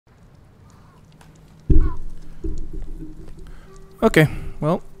Okay,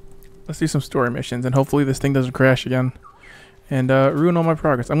 well, let's do some story missions, and hopefully this thing doesn't crash again and ruin all my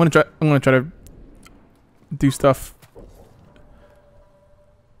progress. I'm gonna try to do stuff.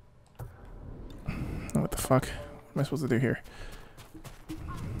 What the fuck? What am I supposed to do here?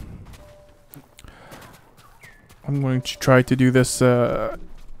 I'm going to try to do this so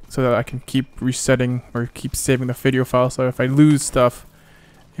that I can keep resetting or keep saving the video file. So if I lose stuff,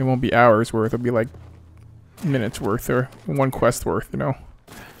 it won't be hours worth. It'll be like minutes worth or one quest worth, you know.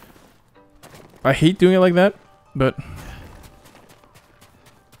 I hate doing it like that, but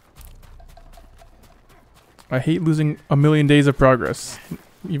I hate losing a million days of progress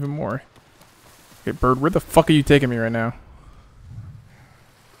even more. Okay, bird, where the fuck are you taking me right now?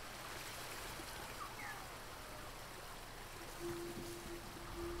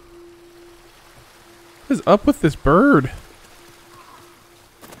 What is up with this bird?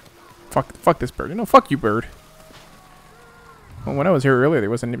 Fuck this bird. You know, fuck you, bird. Well, when I was here earlier, there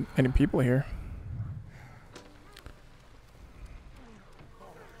wasn't any people here.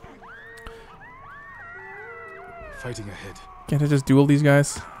 Fighting ahead. Can't I just duel these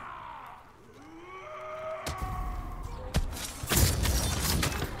guys?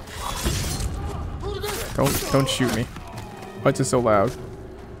 Don't shoot me. Why is it so loud?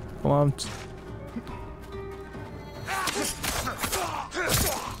 Hold on.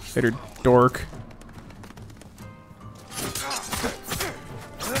 Later, dork.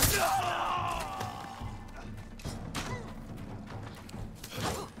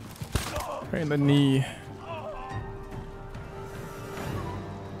 Right in the knee.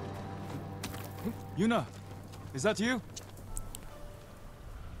 Yuna, is that you?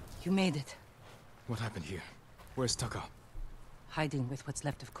 You made it. What happened here? Where's Taka? Hiding with what's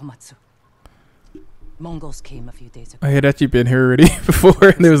left of Komatsu. Mongols came a few days ago. I had actually been here already before,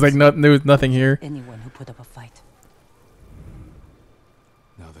 and there was like there was nothing here. Anyone who put up a fight.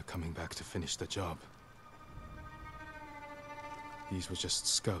 Now they're coming back to finish the job. These were just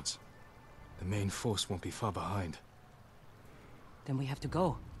scouts. The main force won't be far behind. Then we have to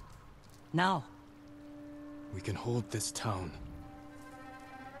go. Now. We can hold this town.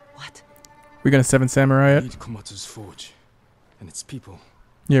 What? We're gonna Seven Samurai it. Need Komatsu's forge and its people.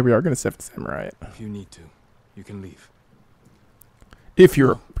 Yeah, we are gonna Seven Samurai it. If you need to, you can leave. If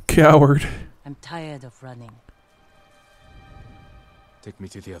you're a coward. I'm tired of running. Take me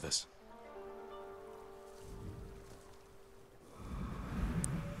to the others.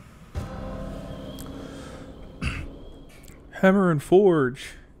 Hammer and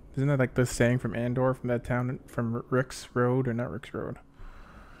forge. Isn't that like the saying from Andor, from that town, from Rick's Road, or not Rick's Road?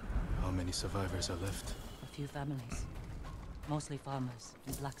 How many survivors are left? A few families. Mostly farmers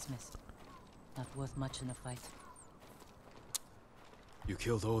and blacksmiths. Not worth much in a fight. You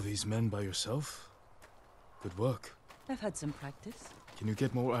killed all these men by yourself? Good work. I've had some practice. Can you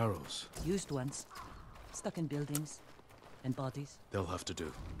get more arrows? Used ones. Stuck in buildings. And bodies. They'll have to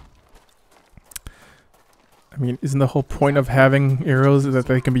do. I mean, isn't the whole point of having arrows is that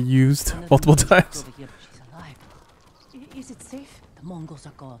they can be used multiple times? Over here, but she's alive. Is it safe? The Mongols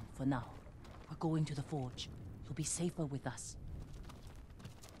are gone for now. We're going to the forge. You'll be safer with us.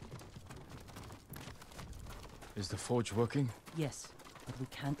 Is the forge working? Yes, but we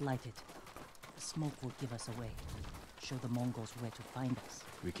can't light it. The smoke will give us away. Show the Mongols where to find us.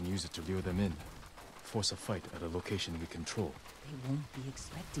 We can use it to lure them in. Force a fight at a location we control. They won't be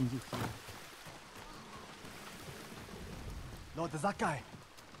expecting you here. Lord Zakai,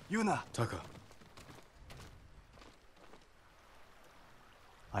 Yuna. Taka,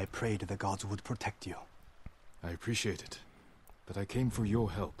 I prayed the gods would protect you. I appreciate it, but I came for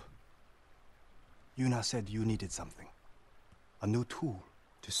your help. Yuna said you needed something. A new tool.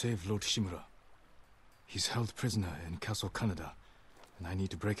 To save Lord Shimura. He's held prisoner in Castle Kaneda, and I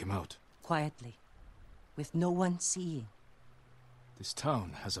need to break him out. Quietly. With no one seeing. This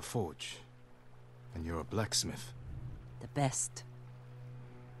town has a forge, and you're a blacksmith. The best.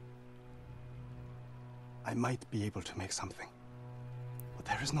 I might be able to make something. But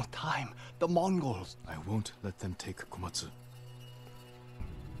there is no time. The Mongols. I won't let them take Komatsu.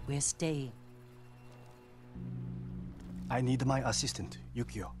 We're staying. I need my assistant,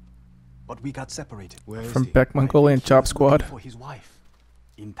 Yukio. But we got separated. Where is From he? Beck Mongolian Chop Squad. For his wife.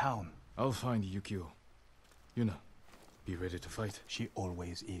 In town. I'll find Yukio. Yuna, be ready to fight. She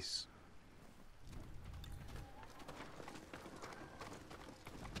always is.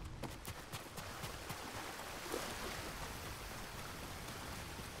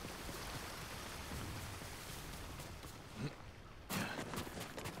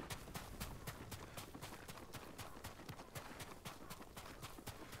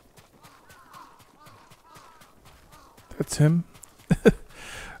 That's him.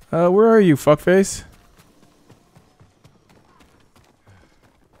 Where are you, fuckface?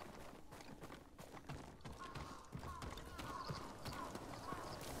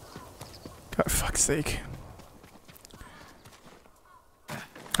 God, fuck's sake.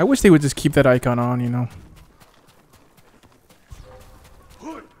 I wish they would just keep that icon on, you know.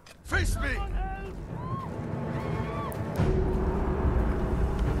 Face me!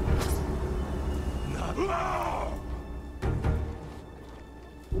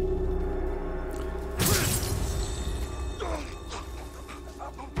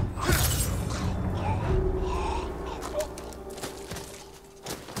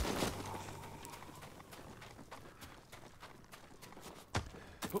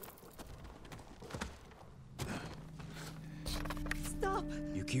 Stop!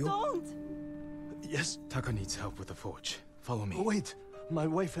 Yukio? Don't! Yes? Taka needs help with the forge. Follow me. Wait. My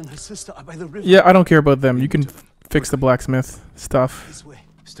wife and her sister are by the river. Yeah, I don't care about them. You can fix the blacksmith stuff. This way.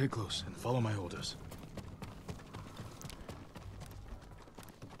 Stay close and follow my orders.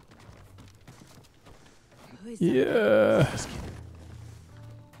 Who is that? Yeah.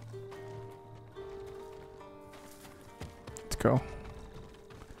 Let's go.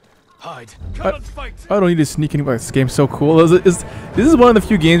 Hide. Come and fight. I don't need to sneak anywhere. This game's so cool. This is one of the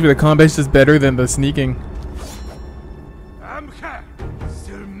few games where the combat's just better than the sneaking.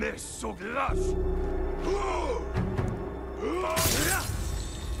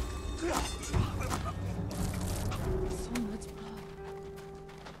 So much blood.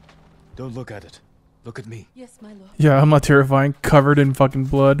 Don't look at it. Look at me. Yes, my lord. Yeah, I'm not terrifying. Covered in fucking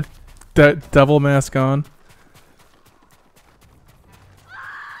blood. That devil mask on.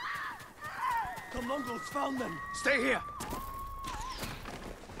 The Mongols found them. Stay here.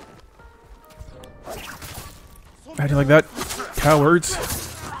 How do you like that? Cowards.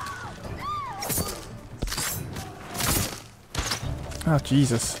 Oh,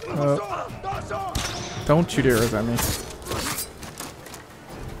 Jesus. Don't shoot arrows at me.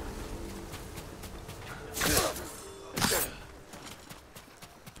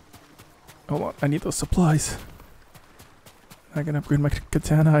 Hold on, I need those supplies. I can upgrade my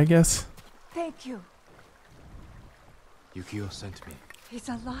katana, I guess. Thank you. Yukio sent me. He's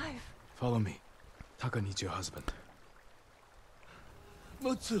alive. Follow me. Taka needs your husband.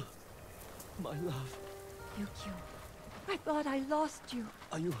 Mutsu. My love. Yukio, I thought I lost you.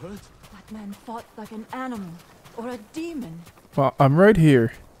 Are you hurt? That man fought like an animal or a demon. Well, I'm right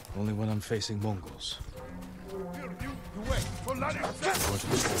here. Only when I'm facing Mongols. Go to the forge.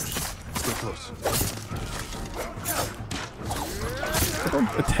 Stay close. Don't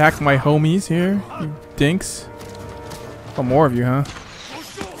attack my homies here, you dinks. Oh, more of you, huh?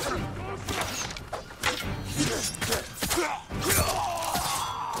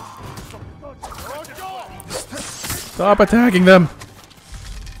 Stop attacking them!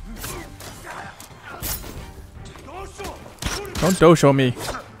 Don't dosho me.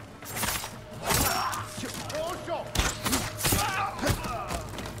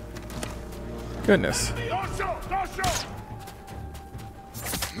 Goodness.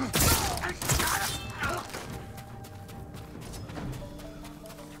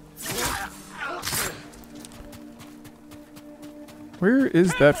 Where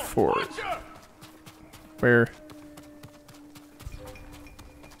is that forge? Where?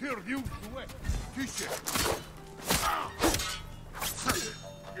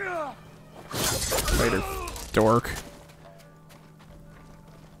 Later, dork.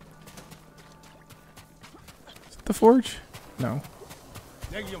 Is it the forge? No.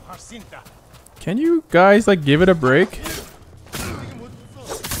 Can you guys like give it a break?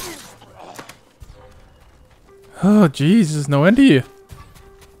 Oh Jesus, no end to you.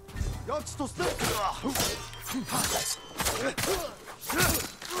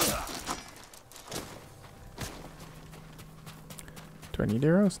 Do I need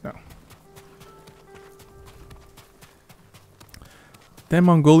arrows? No. That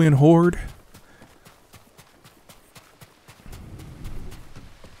Mongolian horde.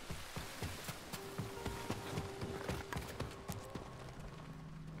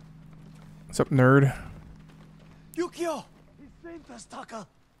 What's up, nerd? Yukio! He saved us, Taka.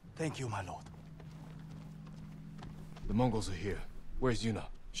 Thank you, my lord. The Mongols are here. Where's Yuna?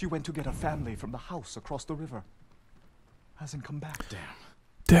 She went to get her family from the house across the river. Hasn't come back. Damn.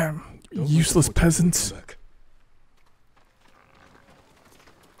 Damn, Don't let the useless forge peasants. come back.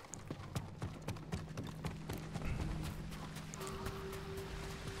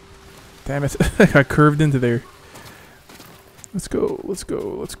 Damn it, I got curved into there. Let's go, let's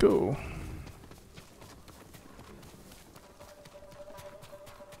go, let's go.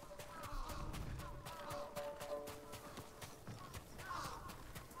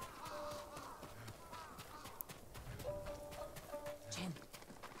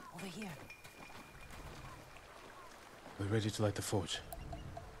 ready to light the forge?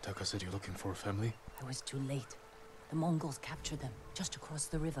 Taka said you're looking for a family? I was too late. The Mongols captured them just across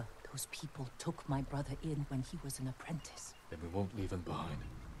the river. Those people took my brother in when he was an apprentice. Then we won't leave him behind.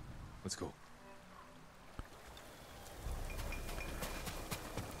 Let's go.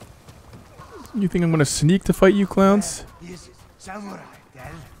 You think I'm gonna sneak to fight you clowns? This is samurai,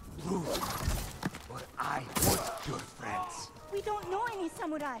 then. Rude. But I want your friends. We don't know any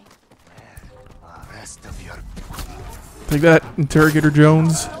samurai. The rest of your Take that, Interrogator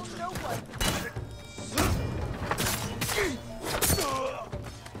Jones. How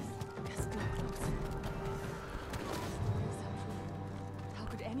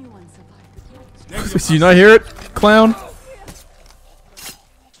could anyone survive? Did you not hear it, clown?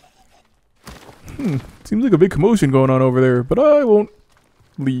 Seems like a big commotion going on over there, but I won't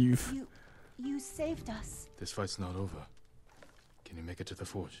leave. You saved us. This fight's not over. Can you make it to the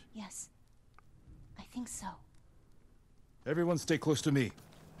forge? Yes. I think so. Everyone stay close to me.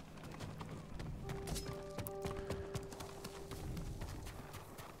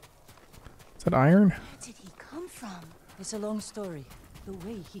 Is that iron? Where did he come from? It's a long story. The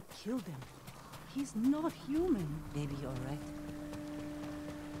way he killed him. He's not human. Maybe you're right.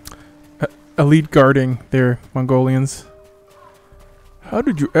 Elite guarding there, Mongolians. How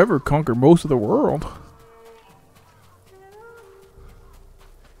did you ever conquer most of the world?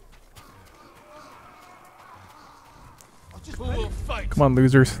 Come on,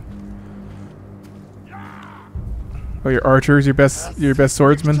 losers. Oh, your archers, your best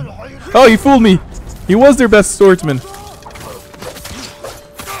swordsman. Oh, you fooled me. He was their best swordsman.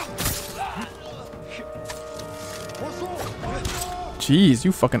 Jeez,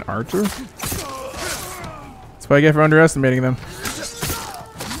 you fucking archer. That's what I get for underestimating them.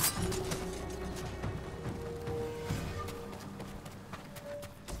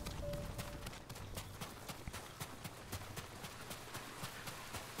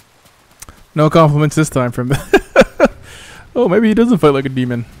 No compliments this time from Oh, maybe he doesn't fight like a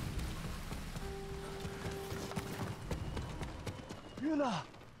demon. Yuna!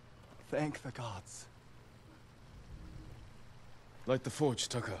 Thank the gods. Light the forge,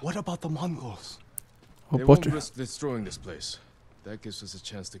 Taka. What about the Mongols? Oh, They won't butcher. risk destroying this place. That gives us a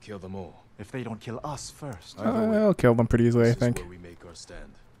chance to kill them all. If they don't kill us first. Either way, I'll kill them pretty easily, I this is think. where we make our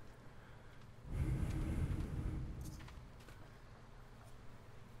stand.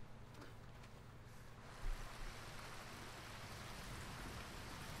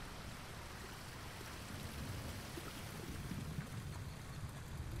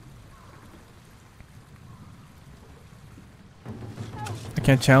 I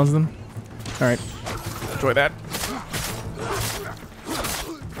can't challenge them. Alright. Enjoy that.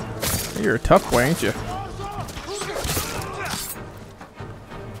 You're a tough boy, ain't you?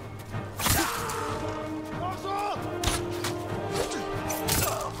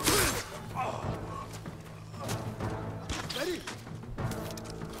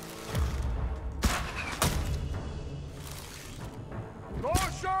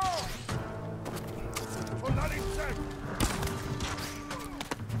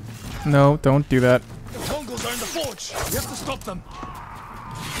 No, don't do that. The Mongols are in the forge. We have to stop them.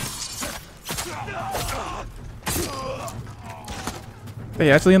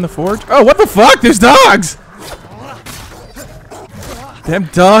 They actually in the forge? Oh, what the fuck? There's dogs! Damn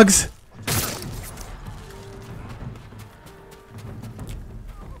dogs!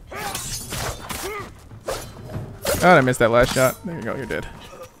 Oh, I missed that last shot. There you go, you're dead.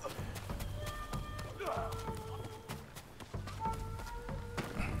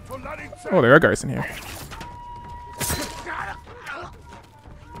 Oh, there are guys in here.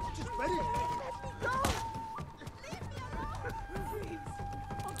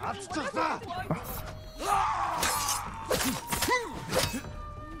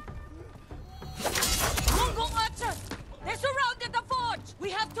 Mongol archers! They surrounded the forge! We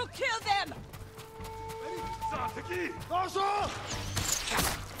have to kill them!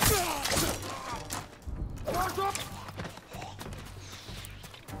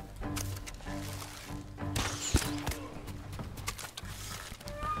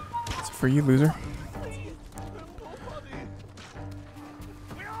 It's for you, loser.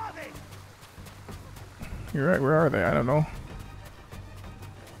 You're right, where are they? I don't know.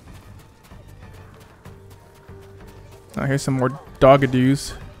 Oh, here's some more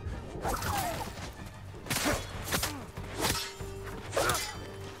dogadoos.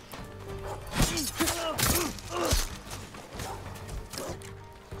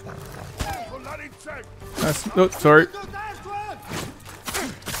 Oh, sorry.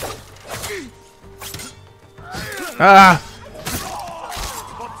 Ah!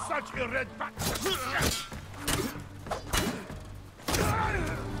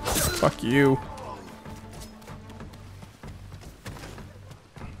 Fuck you.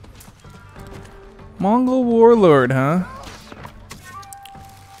 Mongol warlord, huh?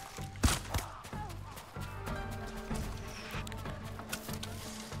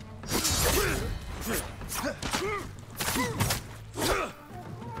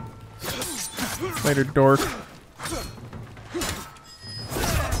 Later, dork.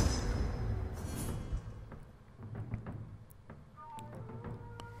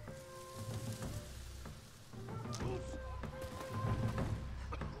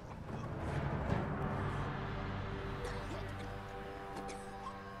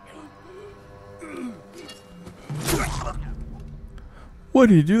 Why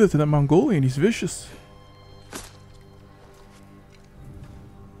did you do that to that Mongolian? He's vicious.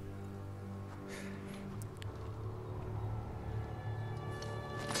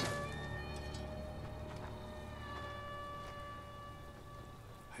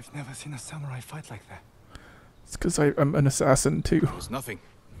 I've never seen a samurai fight like that. It's because I'm an assassin too. It was nothing.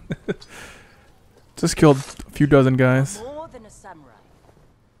 Just killed a few dozen guys. More than a samurai.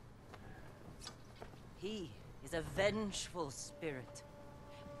 He is a vengeful spirit,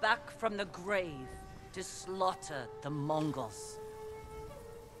 back from the grave to slaughter the Mongols.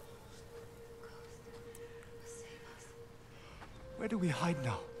 Where do we hide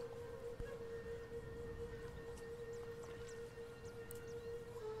now?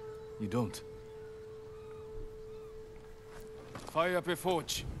 You don't. Fire up a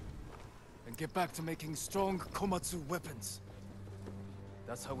forge. And get back to making strong Komatsu weapons.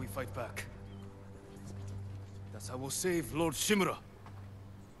 That's how we fight back. That's how we'll save Lord Shimura.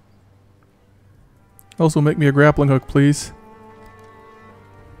 Also, make me a grappling hook, please.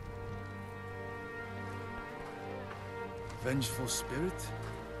 Vengeful spirit?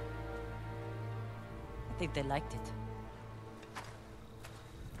 I think they liked it.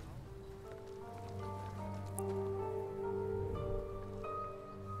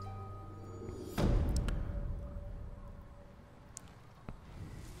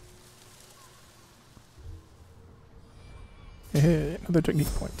 Hey, another technique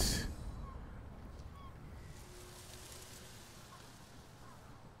point.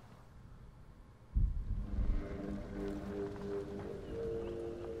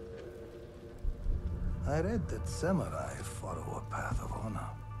 I read that samurai follow a path of honor.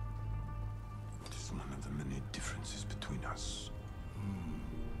 It is one of the many differences between us.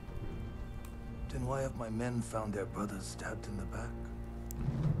 Then why have my men found their brothers stabbed in the back?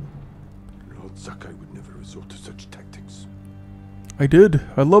 Lord Sakai would never resort to such tactics. I did.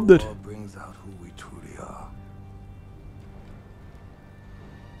 I loved it. War brings out who we truly are.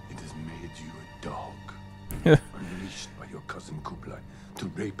 It has made you a dog, unleashed by your cousin Kublai to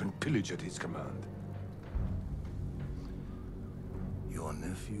rape and pillage at his command. Your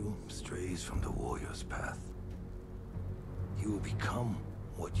nephew strays from the warrior's path. He will become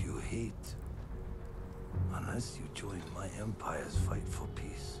what you hate. Unless you join my empire's fight for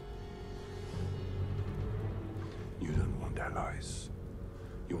peace. You don't want allies.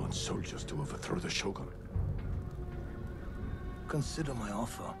 You want soldiers to overthrow the Shogun. Consider my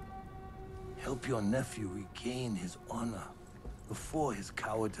offer. Help your nephew regain his honor before his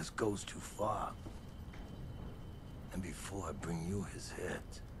cowardice goes too far. And before I bring you his head.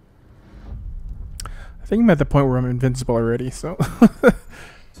 I think I'm at the point where I'm invincible already, so. I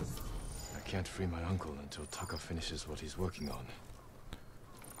can't free my uncle until Taka finishes what he's working on.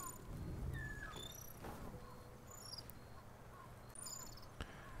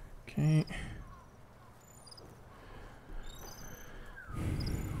 Okay.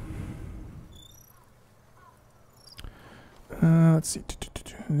 Let's see.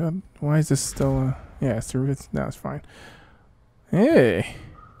 Why is this still? Yeah, it's through. No, it's fine. Hey,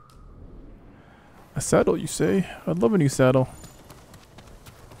 a saddle, you say? I'd love a new saddle.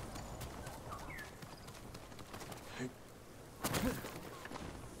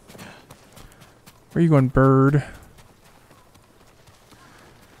 Where are you going, bird? I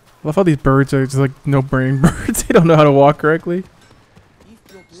love how these birds are just like no-brain birds. They don't know how to walk correctly.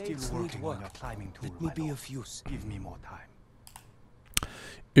 If your blades need work, let me be of use. Give me more time.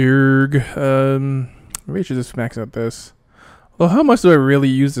 Erg. Maybe I should just max out this. Well, how much do I really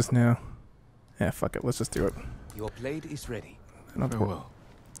use this now? Yeah, fuck it. Let's just do it. Your blade is ready. Don't have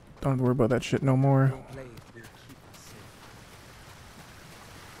to worry about that shit no more. Your blade will keep us safe.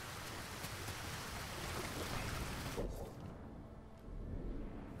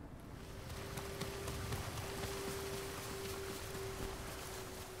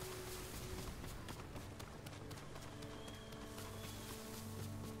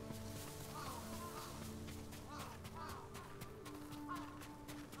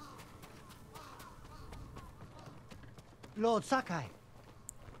 Lord Sakai.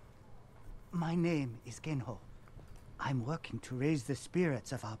 My name is Genho. I'm working to raise the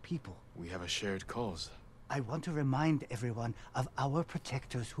spirits of our people. We have a shared cause. I want to remind everyone of our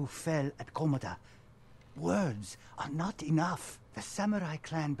protectors who fell at Komoda. Words are not enough. The samurai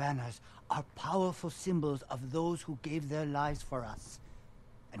clan banners are powerful symbols of those who gave their lives for us,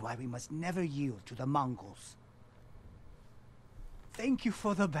 and why we must never yield to the Mongols. Thank you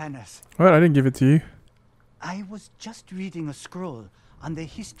for the banners. What? I didn't give it to you. I was just reading a scroll on the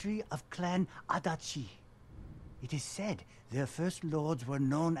history of Clan Adachi. It is said their first lords were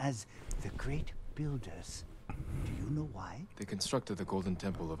known as the Great Builders. Do you know why? They constructed the Golden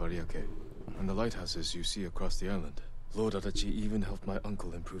Temple of Ariake and the lighthouses you see across the island. Lord Adachi even helped my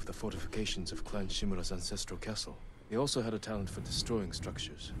uncle improve the fortifications of Clan Shimura's ancestral castle. He also had a talent for destroying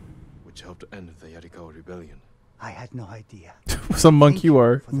structures, which helped end the Yarikawa rebellion. I had no idea. Some monk you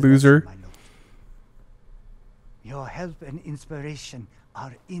are, for the loser. lesson, my lord. Your help and inspiration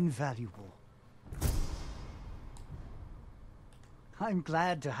are invaluable. I'm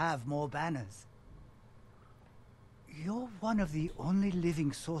glad to have more banners. You're one of the only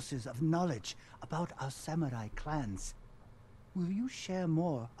living sources of knowledge about our samurai clans. Will you share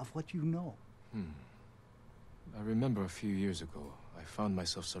more of what you know? I remember a few years ago, I found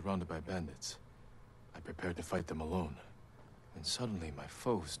myself surrounded by bandits. I prepared to fight them alone, when suddenly my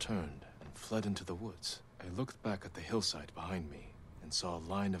foes turned and fled into the woods. I looked back at the hillside behind me and saw a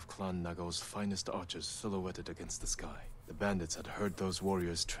line of Clan Nagao's finest archers silhouetted against the sky. The bandits had heard those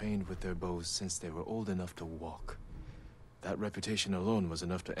warriors trained with their bows since they were old enough to walk. That reputation alone was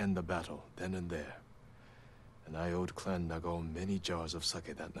enough to end the battle, then and there. And I owed Clan Nagao many jars of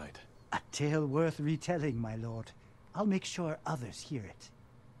sake that night. A tale worth retelling, my lord. I'll make sure others hear it.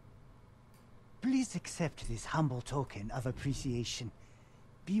 Please accept this humble token of appreciation.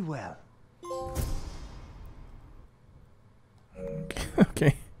 Be well.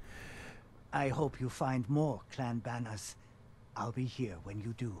 Okay. I hope you find more clan banners. I'll be here when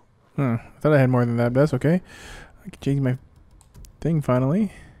you do. I thought I had more than that, but that's okay. I can change my thing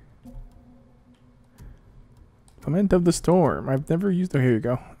finally. Lament of the Storm. I've never used... Oh, here you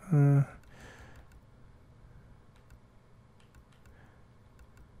go.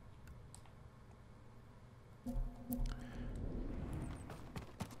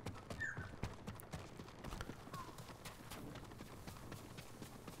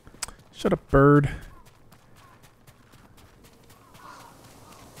 Shut up, bird.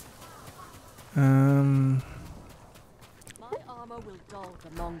 My armor will dull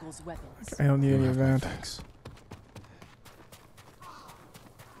the Mongols' weapons. I don't need any of that. Thanks.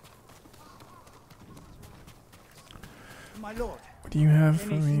 My lord, What do you have for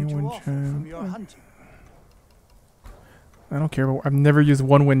me? anything to Wind offer from your chime. hunting? I don't care. But I've never used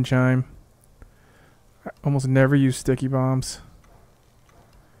one wind chime. I almost never use sticky bombs.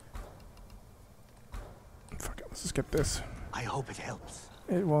 Fuck it. Let's just get this. I hope it helps.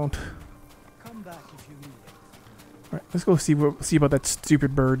 It won't. Come back if you need it. Alright, let's go see about that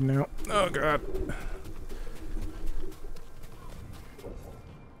stupid bird now. Oh god.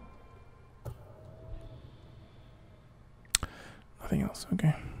 Nothing else.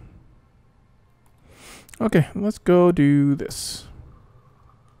 Okay. Okay, let's go do this.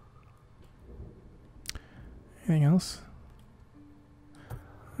 Anything else?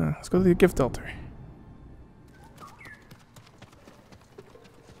 Let's go to the gift altar.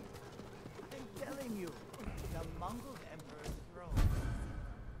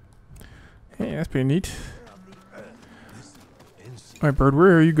 Hey, that's pretty neat. Alright, bird,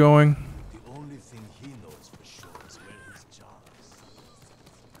 where are you going? The only thing he knows for sure is where his jaws.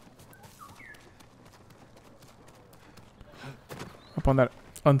 Up on that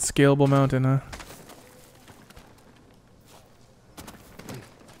unscalable mountain, huh?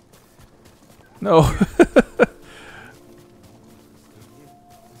 No.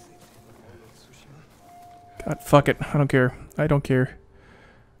 God, fuck it. I don't care. I don't care.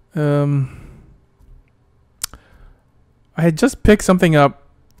 I had just picked something up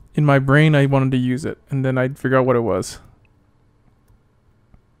in my brain. I wanted to use it, and then I'd figure out what it was.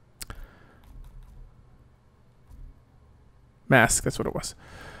 Mask, that's what it was.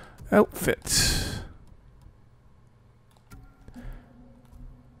 Outfit.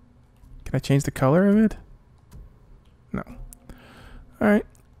 Can I change the color of it? No. Alright.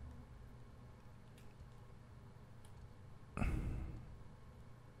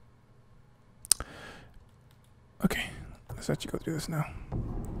 Okay. Let's actually go through this now.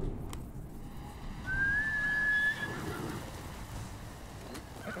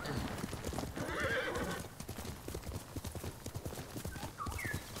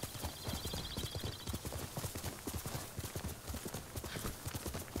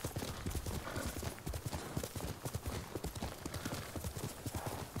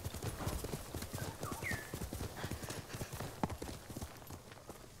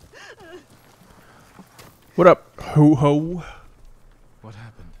 What up, ho-ho? What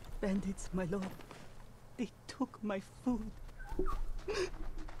happened? Bandits, my lord. They took my food.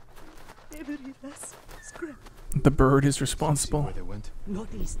 Every last scrap. The bird is See responsible. where they went?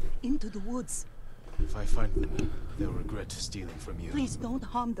 Northeast, into the woods. If I find them, they'll regret stealing from you. Please don't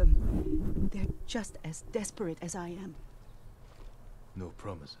harm them. They're just as desperate as I am. No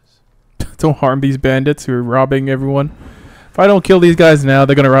promises. Don't harm these bandits who are robbing everyone. If I don't kill these guys now,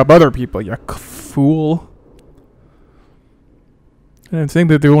 they're gonna rob other people. You fool. And I'm saying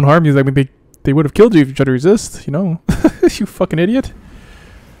that they won't harm you. I mean, they would have killed you if you tried to resist. You know, you fucking idiot.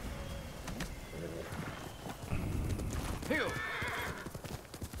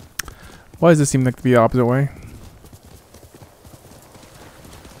 Why does this seem like to be the opposite way?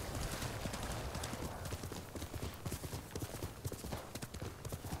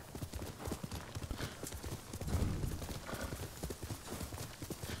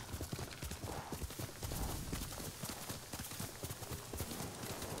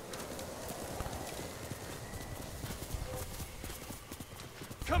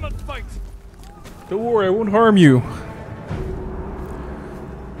 Come and fight! Don't worry, I won't harm you.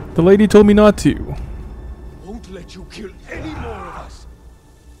 The lady told me not to. Won't let you kill any more of us.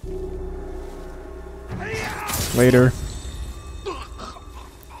 Later.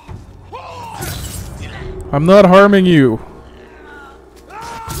 I'm not harming you.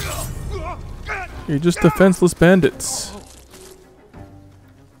 You're just defenseless bandits.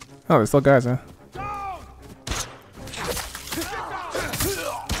 Oh, they're still guys, huh?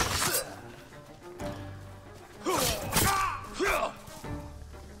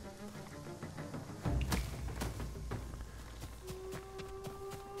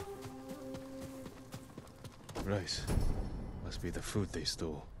 Rice. Must be the food they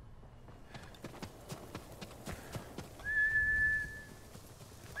stole.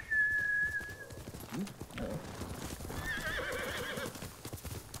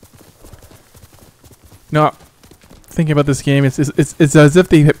 No, thinking about this game, it's as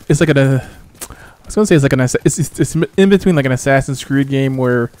if it's like I was gonna say it's like it's in between like an Assassin's Creed game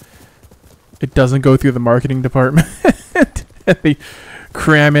where it doesn't go through the marketing department and they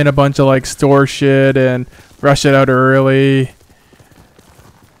cram in a bunch of like store shit and rush it out early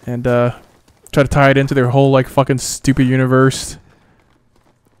and try to tie it into their whole like fucking stupid universe.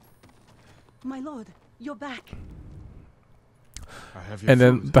 My lord, you're back. I have your And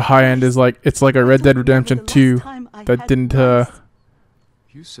then food. the high end is like it's like a Red Dead Redemption 2 that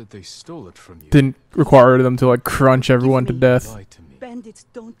You said they stole it from you. didn't require them to like crunch everyone to me death. Lie to me. Bandits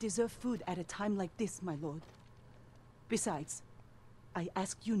don't deserve food at a time like this, my lord. Besides, I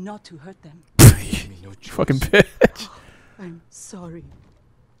ask you not to hurt them. Give me no choice. Fucking bitch. I'm sorry.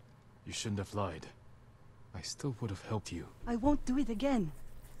 You shouldn't have lied. I still would have helped you. I won't do it again.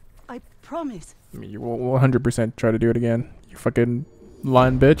 I promise. I mean, you will 100% try to do it again. You fucking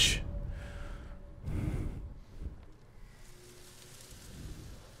lying bitch.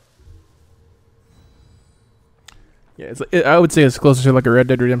 Yeah, I would say it's closer to like a Red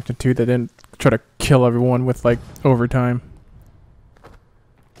Dead Redemption 2 that didn't try to kill everyone with like overtime.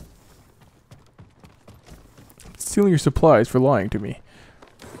 Stealing your supplies for lying to me.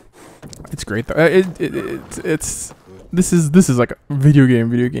 It's great though. It's this is like a video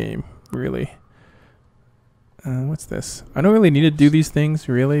game, really. What's this? I don't really need to do these things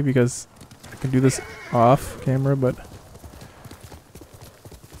really because I can do this off camera, but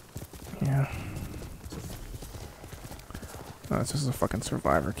yeah. Oh, this is a fucking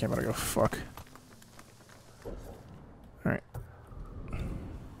survivor camp. I go fuck. All right.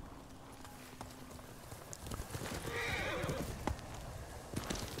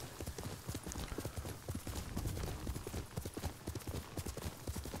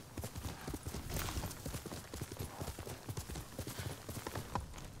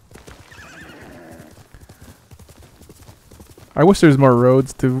 I wish there was more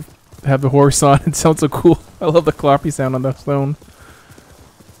roads to have the horse on. It sounds so cool. I love the cloppy sound on the stone.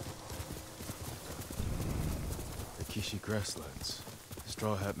 The Kishi grasslands.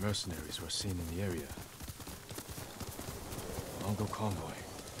 Straw Hat mercenaries were seen in the area. Mongol convoy.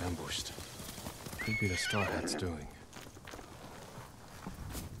 Ambushed. Could be the Straw Hats doing.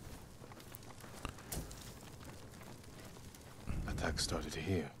 Attack started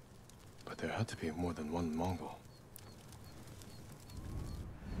here. But there had to be more than one Mongol.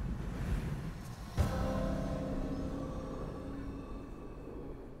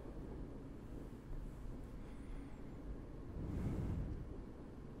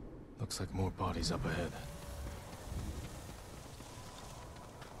 Looks like more bodies up ahead.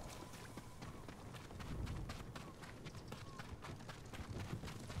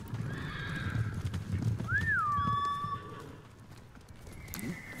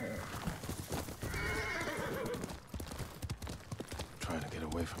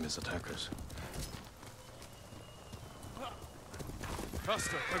 away from his attackers.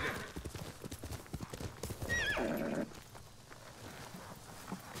 Faster, again.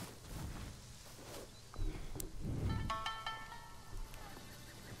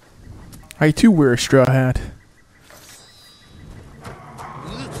 I too wear a straw hat.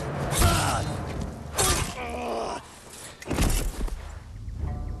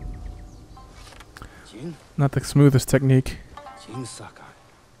 Not the smoothest technique.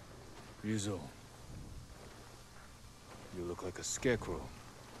 Ryuzo, you look like a scarecrow.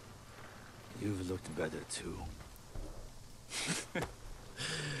 You've looked better too.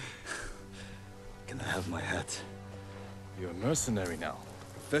 Can I have my hat? You're a mercenary now.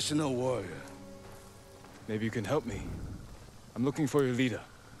 Professional warrior. Maybe you can help me. I'm looking for your leader.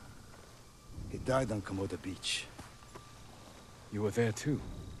 He died on Komoda Beach. You were there too.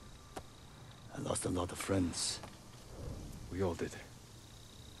 I lost a lot of friends. We all did.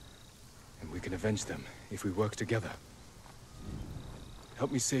 And we can avenge them if we work together.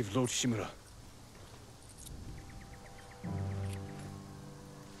 Help me save Lord Shimura.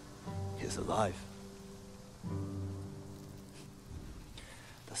 He's alive.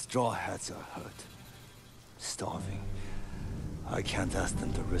 The Straw Hats are hurt. Starving. I can't ask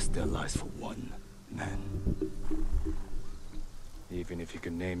them to risk their lives for one man. Even if you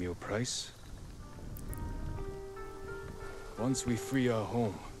can name your price? Once we free our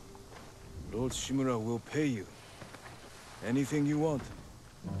home, Lord Shimura will pay you. Anything you want.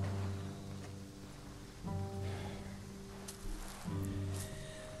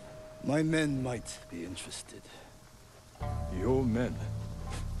 My men might be interested. Your men?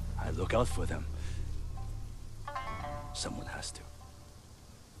 I look out for them. Someone has to.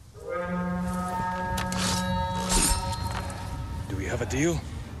 Do we have a deal?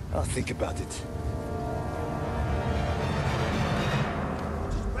 I'll think about it.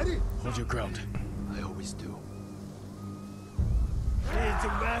 Ready? Hold your ground. I always do.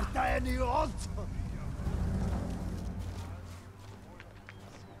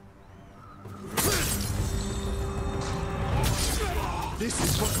 This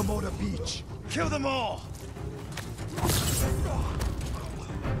is for Komoda Beach. Kill them all!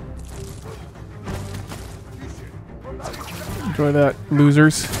 Enjoy that,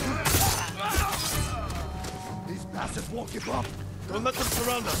 losers. These bastards won't give up. Don't let them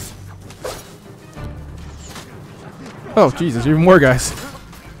surround us. Oh, Jesus, even more guys.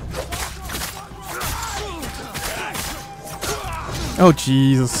 Oh,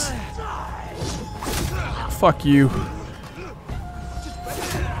 Jesus. Fuck you.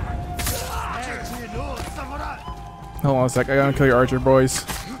 Hold on a sec, I gotta kill your archer, boys.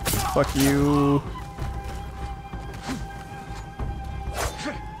 Fuck you.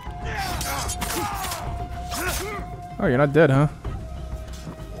 Oh, you're not dead, huh?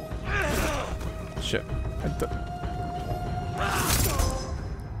 Shit.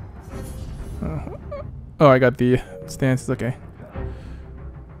 Oh, I got the stances, okay.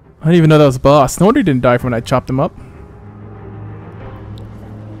 I didn't even know that was a boss. No wonder he didn't die from when I chopped him up.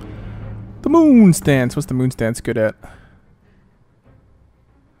 The moon stance. What's the moon stance good at?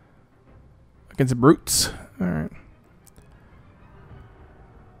 Against brutes. Alright.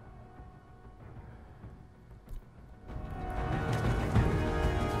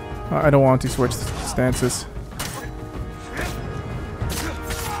 I don't want to switch stances.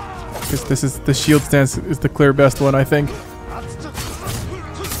 Because this is the shield stance is the clear best one, I think.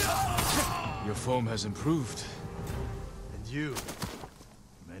 Your form has improved. And you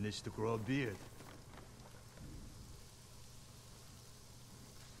managed to grow a beard.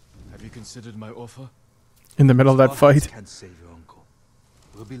 Have you considered my offer? In the middle of that fight. Can't save your uncle.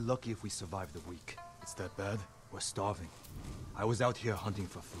 We'll be lucky if we survive the week. It's that bad? We're starving. I was out here hunting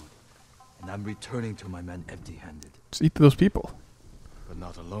for food, and I'm returning to my men empty-handed. Just eat those people. But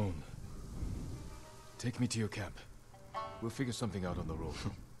not alone. Take me to your camp. We'll figure something out on the road.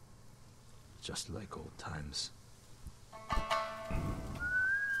 Just like old times.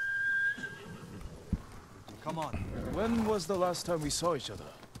 Come on. When was the last time we saw each other?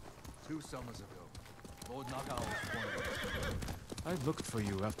 2 summers ago. Lord Nagao was one. I looked for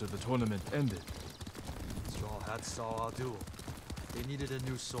you after the tournament ended. Straw Hats saw our duel. They needed a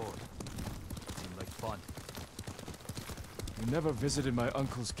new sword. Seemed like fun. You never visited my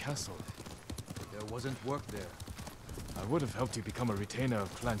uncle's castle. There wasn't work there. I would have helped you become a retainer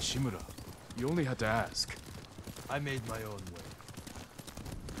of Clan Shimura. You only had to ask. I made my own way.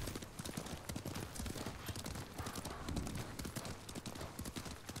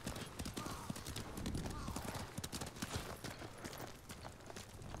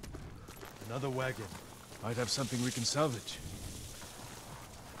 Another wagon. Might have something we can salvage.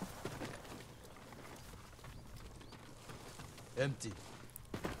 Empty.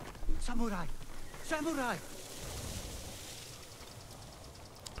 Samurai! Samurai!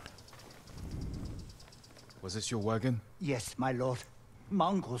 Was this your wagon? Yes, my lord.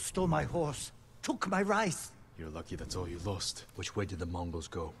 Mongols stole my horse, took my rice. You're lucky that's all you lost. Which way did the Mongols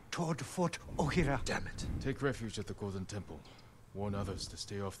go? Toward Fort Ohira. Damn it. Take refuge at the Golden Temple. Warn others to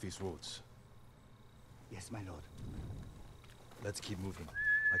stay off these roads. Yes, my lord. Let's keep moving.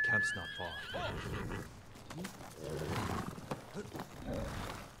 My camp's not far.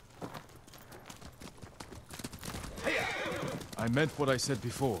 I meant what I said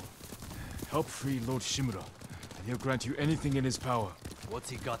before. Help free Lord Shimura, and he'll grant you anything in his power. What's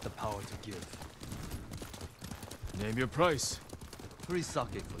he got the power to give? Name your price. 3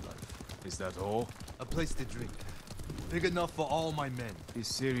 sake for life. Is that all? A place to drink. Big enough for all my men. Be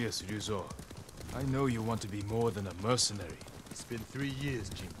serious, Ryuzo. I know you want to be more than a mercenary. It's been 3 years,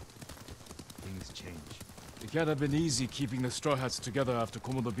 Jin. Things change. It can't have been easy keeping the Straw Hats together after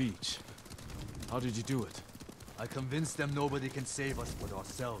Komodo Beach. How did you do it? I convinced them nobody can save us but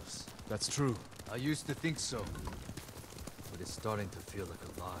ourselves. That's true. I used to think so. But it's starting to feel like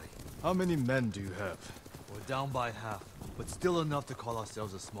a lie. How many men do you have? We're down by half, but still enough to call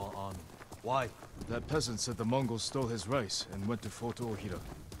ourselves a small army. Why? That peasant said the Mongols stole his rice and went to Fort Ohira.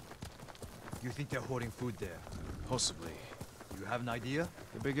 You think they're hoarding food there? Possibly. You have an idea?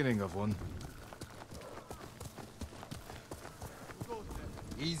 The beginning of one.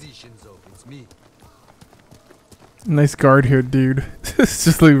 Easy, Shinzo. It's me. Nice guard here, dude. It's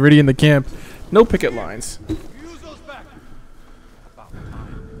just like ready in the camp. No picket lines. Ryuzo's back. About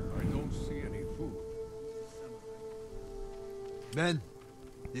time. I don't see any food. Men,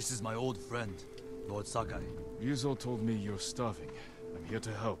 this is my old friend, Lord Sakai. Ryuzo told me you're starving. I'm here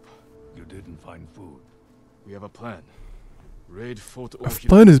to help. You didn't find food. We have a plan. Raid Fort A Ohira.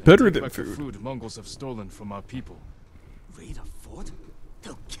 plan is better and take than back the food. food Mongols have stolen from our people. Raid a fort?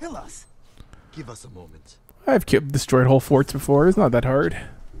 They'll kill us. Give us a moment. I've destroyed whole forts before. It's not that hard.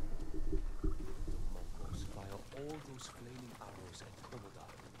 Mongols fire all those flaming arrows at Komoda.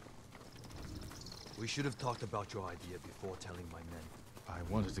 We should have talked about your idea before telling my men. I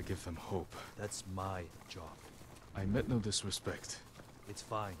wanted to give them hope. That's my job. I meant no disrespect. It's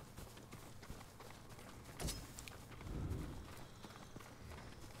fine.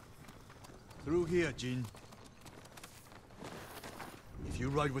 Through here, Jin. If you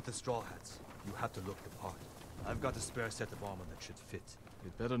ride with the Straw Hats, you have to look the part. I've got a spare set of armor that should fit.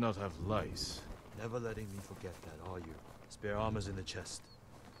 It better not have lice. Never letting me forget that, are you? Spare armor's in the chest.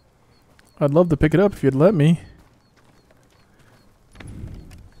 I'd love to pick it up if you'd let me.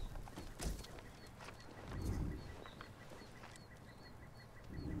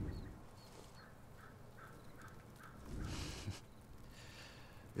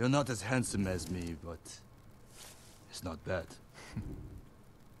 You're not as handsome as me, but it's not bad.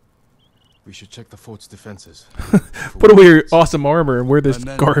 We should check the fort's defenses. Put away your awesome armor and wear this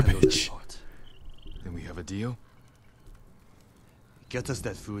My men will handle that garbage. part. Then we have a deal? Get us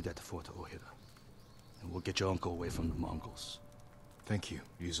that food at Fort Ohira, and we'll get your uncle away from the Mongols. Thank you,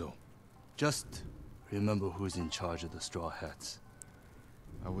 Ryuzo. Just remember who's in charge of the Straw Hats.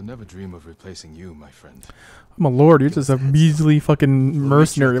 I would never dream of replacing you, my friend. I'm a lord. You're just a measly fucking We'll meet you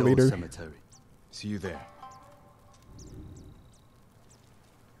mercenary at the old leader. cemetery. See you there.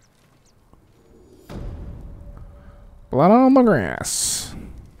 Blood on the grass.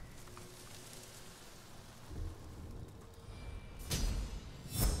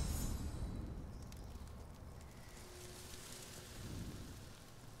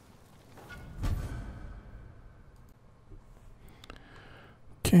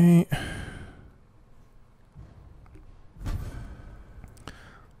 Okay.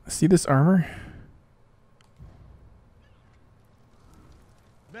 See this armor?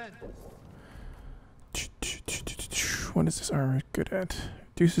 What is this armor good at?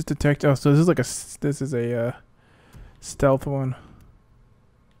 Reduces detect. Oh, so this is like this is a stealth one.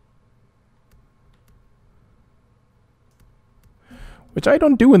 Which I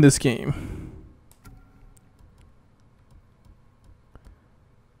don't do in this game.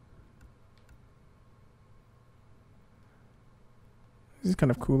 This is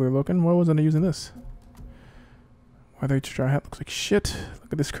kind of cooler looking. Why wasn't I using this? Weathered straw hat looks like shit.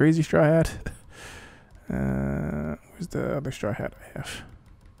 Look at this crazy straw hat. Where's the other straw hat I have?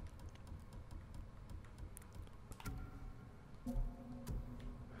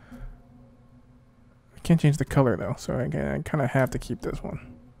 I can't change the color though, so I kind of have to keep this one.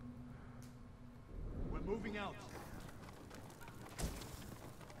 We're moving out.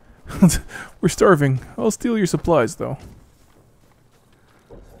 We're starving. I'll steal your supplies though.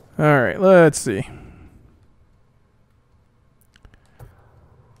 Alright, let's see.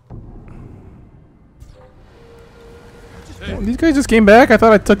 These guys just came back? I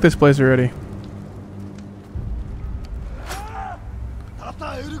thought I took this place already.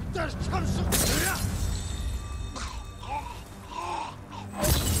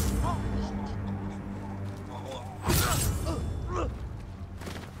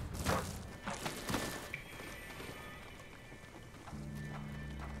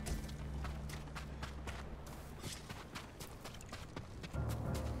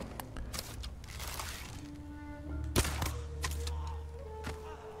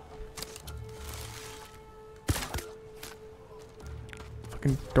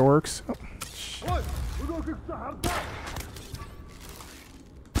 Fucking dorks. Oh.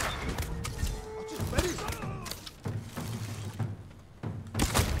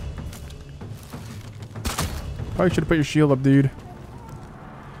 Probably should have put your shield up, dude.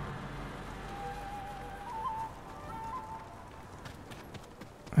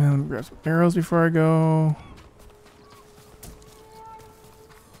 And let me grab some arrows before I go.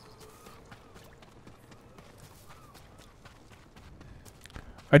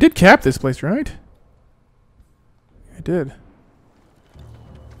 I did cap this place, right? I did. What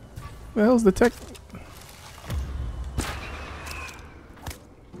the hell's the tech?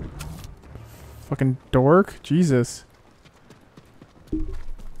 Fucking dork. Jesus.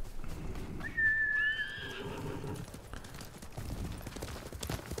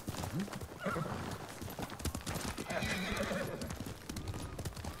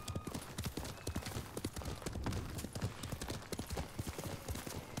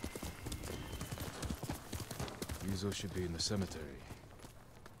 Yuzo should be in the cemetery.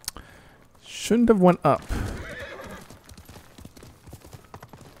 Shouldn't have went up.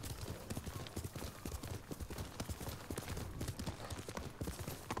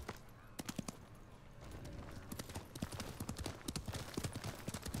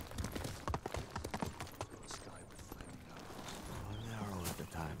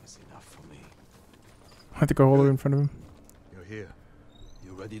 I have to go all the way in front of him. You're here.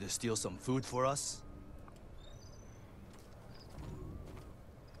 You ready to steal some food for us?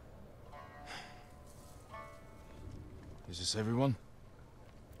 Is this everyone?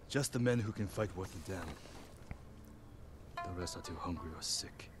 Just the men who can fight working down. The rest are too hungry or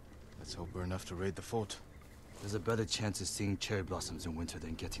sick. Let's hope we're enough to raid the fort. There's a better chance of seeing cherry blossoms in winter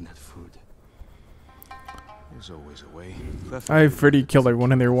than getting that food. There's always a way. I've already killed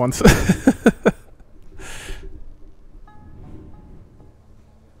everyone in there once.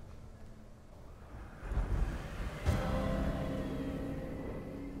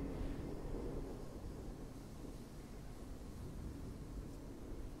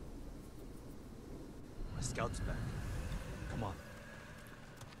 Scouts back. Come on.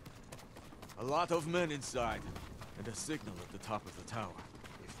 A lot of men inside, and a signal at the top of the tower.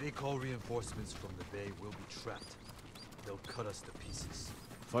 If they call reinforcements from the bay, we'll be trapped. They'll cut us to pieces.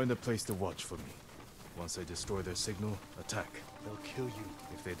 Find a place to watch for me. Once I destroy their signal, attack. They'll kill you.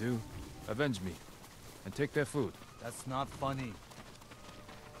 If they do, avenge me. And take their food. That's not funny.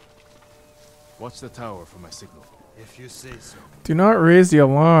 Watch the tower for my signal. If you say so. Do not raise the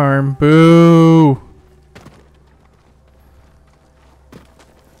alarm. Boo!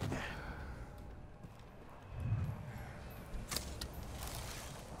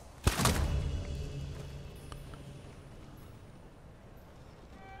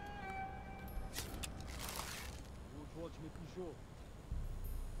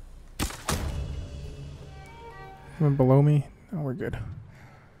 Someone below me? Oh, we're good.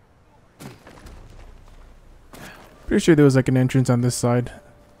 Pretty sure there was like an entrance on this side.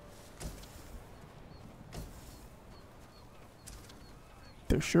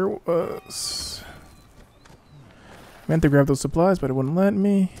 There sure was. Meant to grab those supplies, but it wouldn't let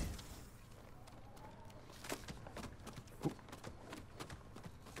me.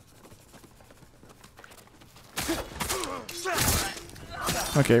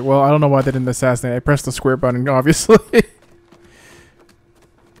 Okay, well, I don't know why they didn't assassinate. I pressed the square button, obviously.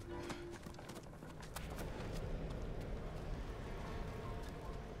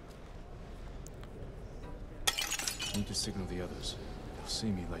 Need to signal the others. They'll see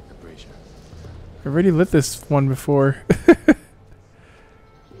me light the brazier. I already lit this one before.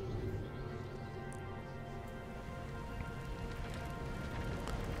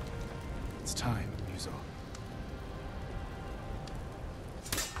 It's time, Yuzo.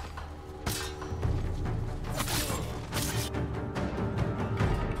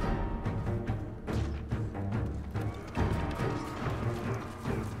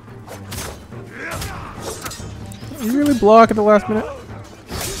 You really block at the last minute?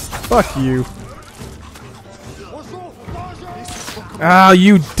 Fuck you. Ah,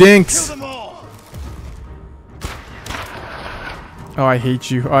 you dinks. Oh, I hate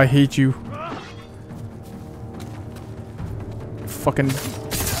you. Oh, I hate you. Fucking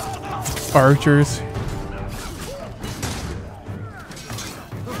archers.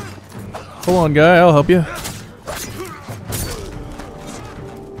 Hold on, guy. I'll help you.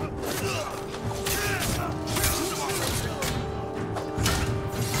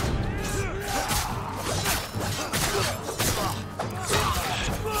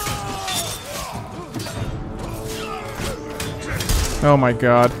 Oh my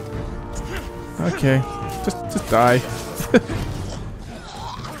god. Okay. Just die.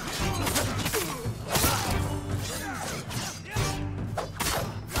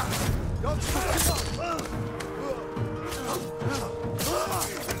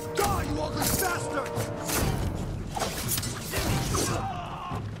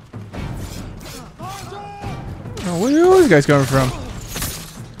 Oh, where are all these guys coming from?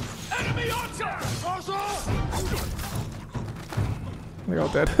 They're all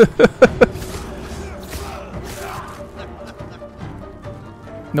dead.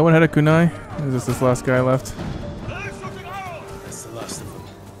 No one had a kunai? Or is this last guy left? That's the last of them.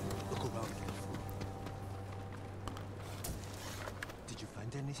 Look around for the food. Did you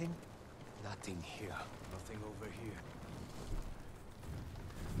find anything? Nothing here. Nothing over here.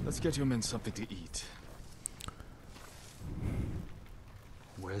 Let's get your men something to eat.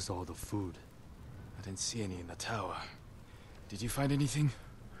 Where's all the food? I didn't see any in the tower. Did you find anything?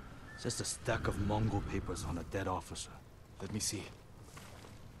 Just a stack of Mongol papers on a dead officer. Let me see.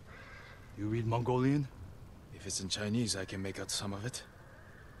 You read Mongolian? If it's in Chinese, I can make out some of it.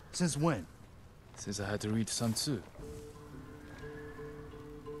 Since when? Since I had to read Sun Tzu.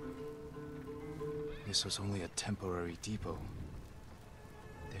 This was only a temporary depot.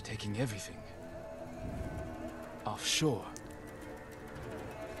 They're taking everything. Offshore.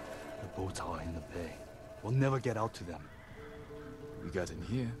 The boats are in the bay. We'll never get out to them. We got in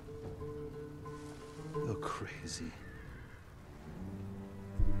here. You're crazy.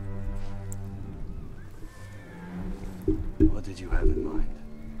 What did you have in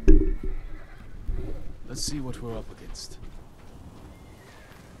mind? Let's see what we're up against.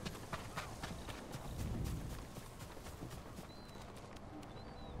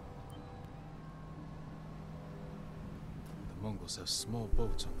 The Mongols have small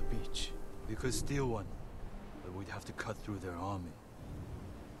boats on the beach. We could steal one, but we'd have to cut through their army.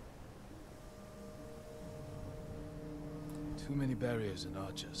 Too many barriers and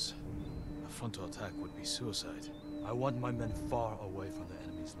archers. A frontal attack would be suicide. I want my men far away from the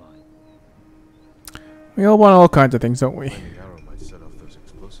enemy's line. We all want all kinds of things, don't we? The arrow might set off those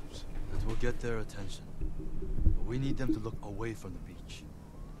explosives. It will get their attention. But we need them to look away from the beach.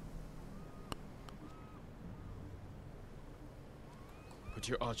 Put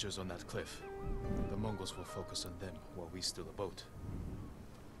your archers on that cliff. The Mongols will focus on them while we steal the boat.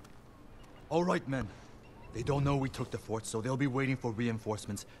 All right, men. They don't know we took the fort, so they'll be waiting for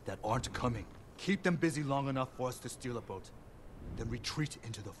reinforcements that aren't coming. Keep them busy long enough for us to steal a boat. Then retreat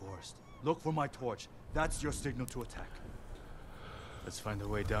into the forest. Look for my torch. That's your signal to attack. Let's find a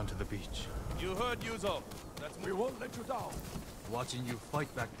way down to the beach. You heard, Yuzo. We won't let you down. Watching you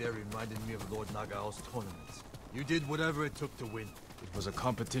fight back there reminded me of Lord Nagao's tournaments. You did whatever it took to win. It was a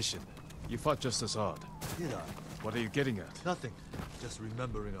competition. You fought just as hard. Did I? What are you getting at? Nothing. Just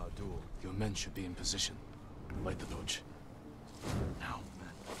remembering our duel. Your men should be in position. Light the torch. Now,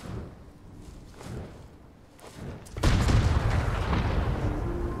 man.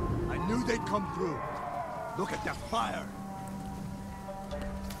 I knew they'd come through. Look at that fire.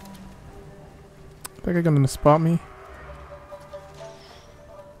 That guy gonna spot me?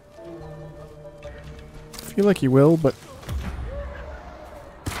 I feel like he will, but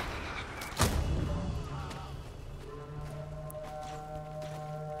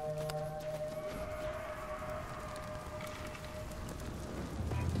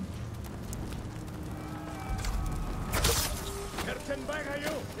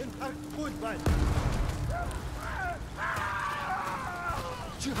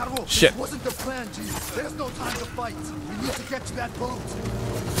shit. This wasn't the plan, G. There's no time to fight. We need to get to that boat.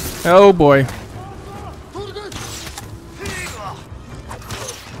 Oh boy.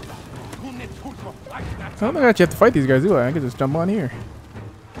 I don't think I actually have to fight these guys, do I? I can just jump on here.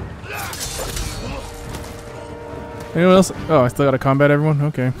 Anyone else? Oh, I still gotta combat everyone?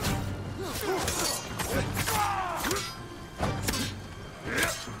 Okay.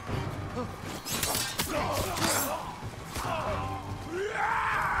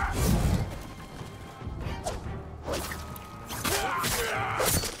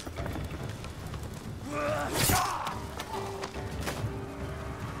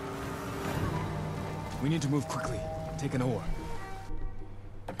 We need to move quickly. Take an oar.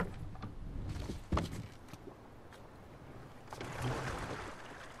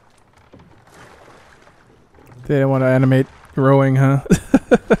 They didn't want to animate rowing, huh? Can't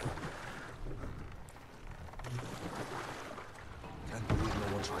believe no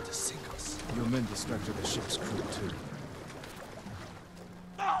one tried to sink us. Your men distracted the ship's crew too.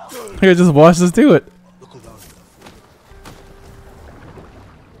 Here, just watch us do it. Look around you.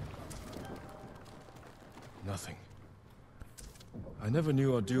 Nothing. I never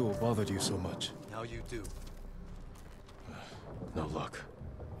knew our duel bothered you so much. Now you do. No luck.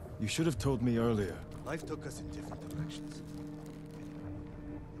 You should have told me earlier. Life took us in different directions.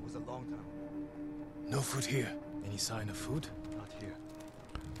 It was a long time. No food here. Any sign of food? Not here.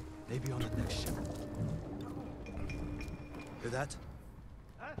 Maybe on the next ship. Hear that?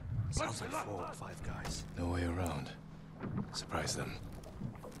 Sounds like 4 or 5 guys. No way around. Surprise them.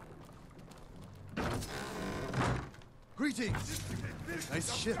 Greetings!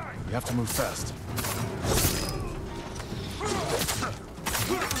 Nice ship. We have to move fast.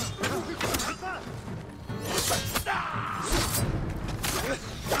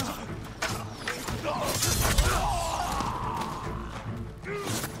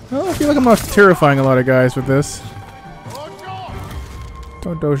 Well, I feel like I'm not terrifying a lot of guys with this.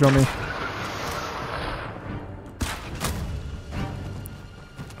 Don't doge on me.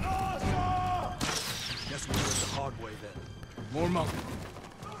 Guess we did it the hard way then.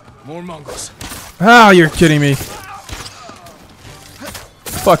 More Mongols. Ah, you're kidding me.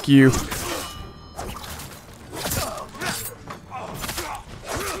 Fuck you.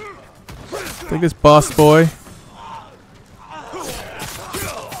 Take this, boss boy.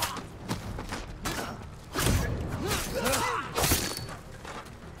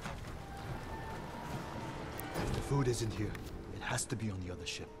 The food isn't here. It has to be on the other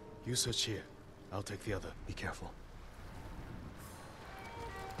ship. You search here. I'll take the other. Be careful.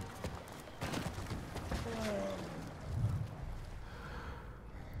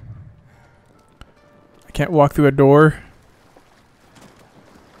 I can't walk through a door.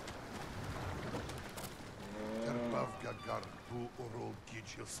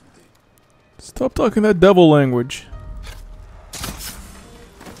 Stop talking that devil language.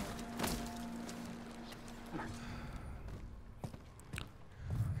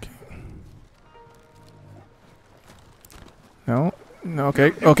 No. No,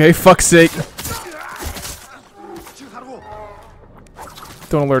 okay. Okay, fuck's sake.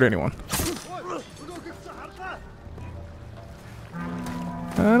 Don't alert anyone.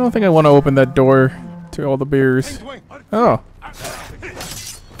 I don't think I want to open that door to all the beers. Oh.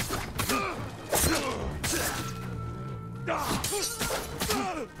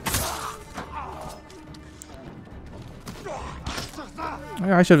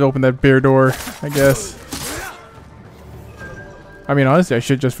 I should have opened that beer door, I guess. I mean, honestly, I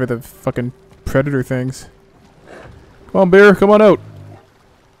should just for the fucking predator things. Come on, beer, come on out.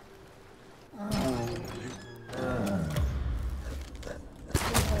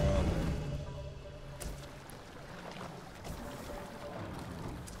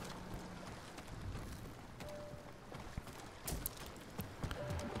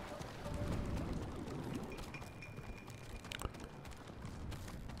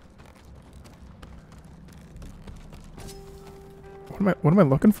 What am I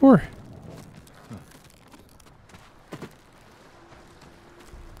looking for?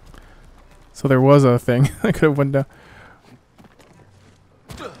 So there was a thing I could have went down.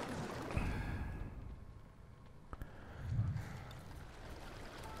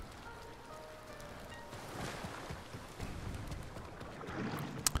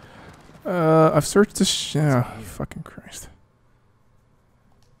 I've searched this. Yeah, fucking Christ.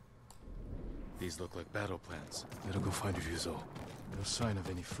 These look like battle plans. Better go find Ryuzo. No sign of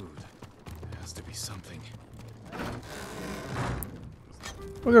any food. There has to be something.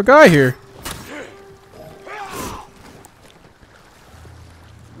 Look, a guy here.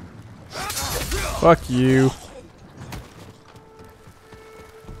 Fuck you.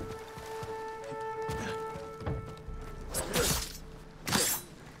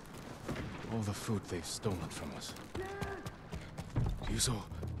 All the food they've stolen from us. Ryuzo.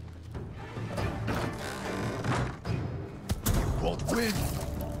 Won't win!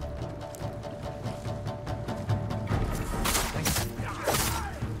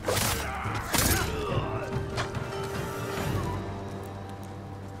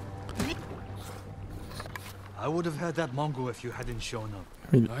 I would have had that Mongol if you hadn't shown up.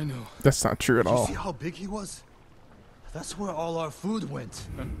 I mean, I know. that's not true at Did you all. see how big he was? That's where all our food went.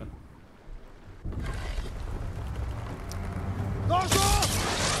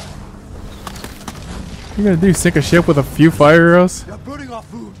 You gonna do sink a ship with a few fire arrows? They're burning our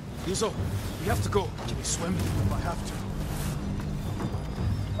food. Ryuzo, we have to go. Can you swim? If I have to.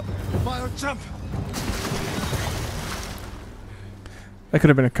 Fire jump! That could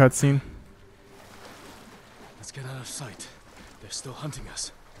have been a cutscene. Let's get out of sight. They're still hunting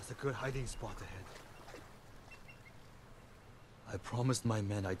us. That's a good hiding spot ahead. I promised my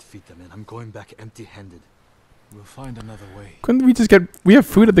men I'd feed them, and I'm going back empty-handed. We'll find another way. Couldn't we just get... We have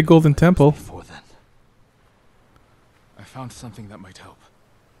food at the Golden Temple. Before then. I found something that might help.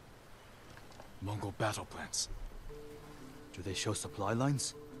 Mongol battle plans. Do they show supply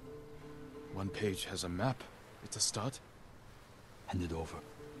lines? One page has a map. It's a start. Hand it over.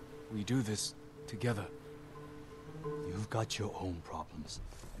 We do this together. You've got your own problems,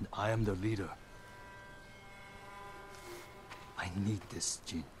 and I am the leader. I need this,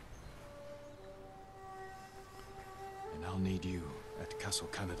 Jin. And I'll need you at Castle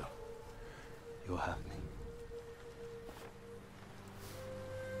Canada. You'll have me.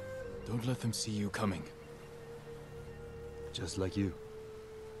 Don't let them see you coming. Just like you.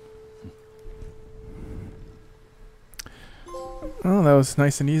 Oh, that was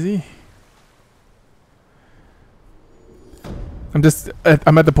nice and easy.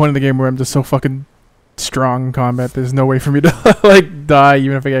 I'm at the point in the game where I'm just so fucking strong in combat. There's no way for me to like die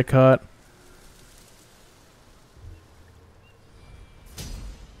even if I get caught.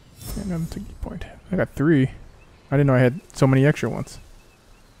 And I'm to point. I got 3. I didn't know I had so many extra ones.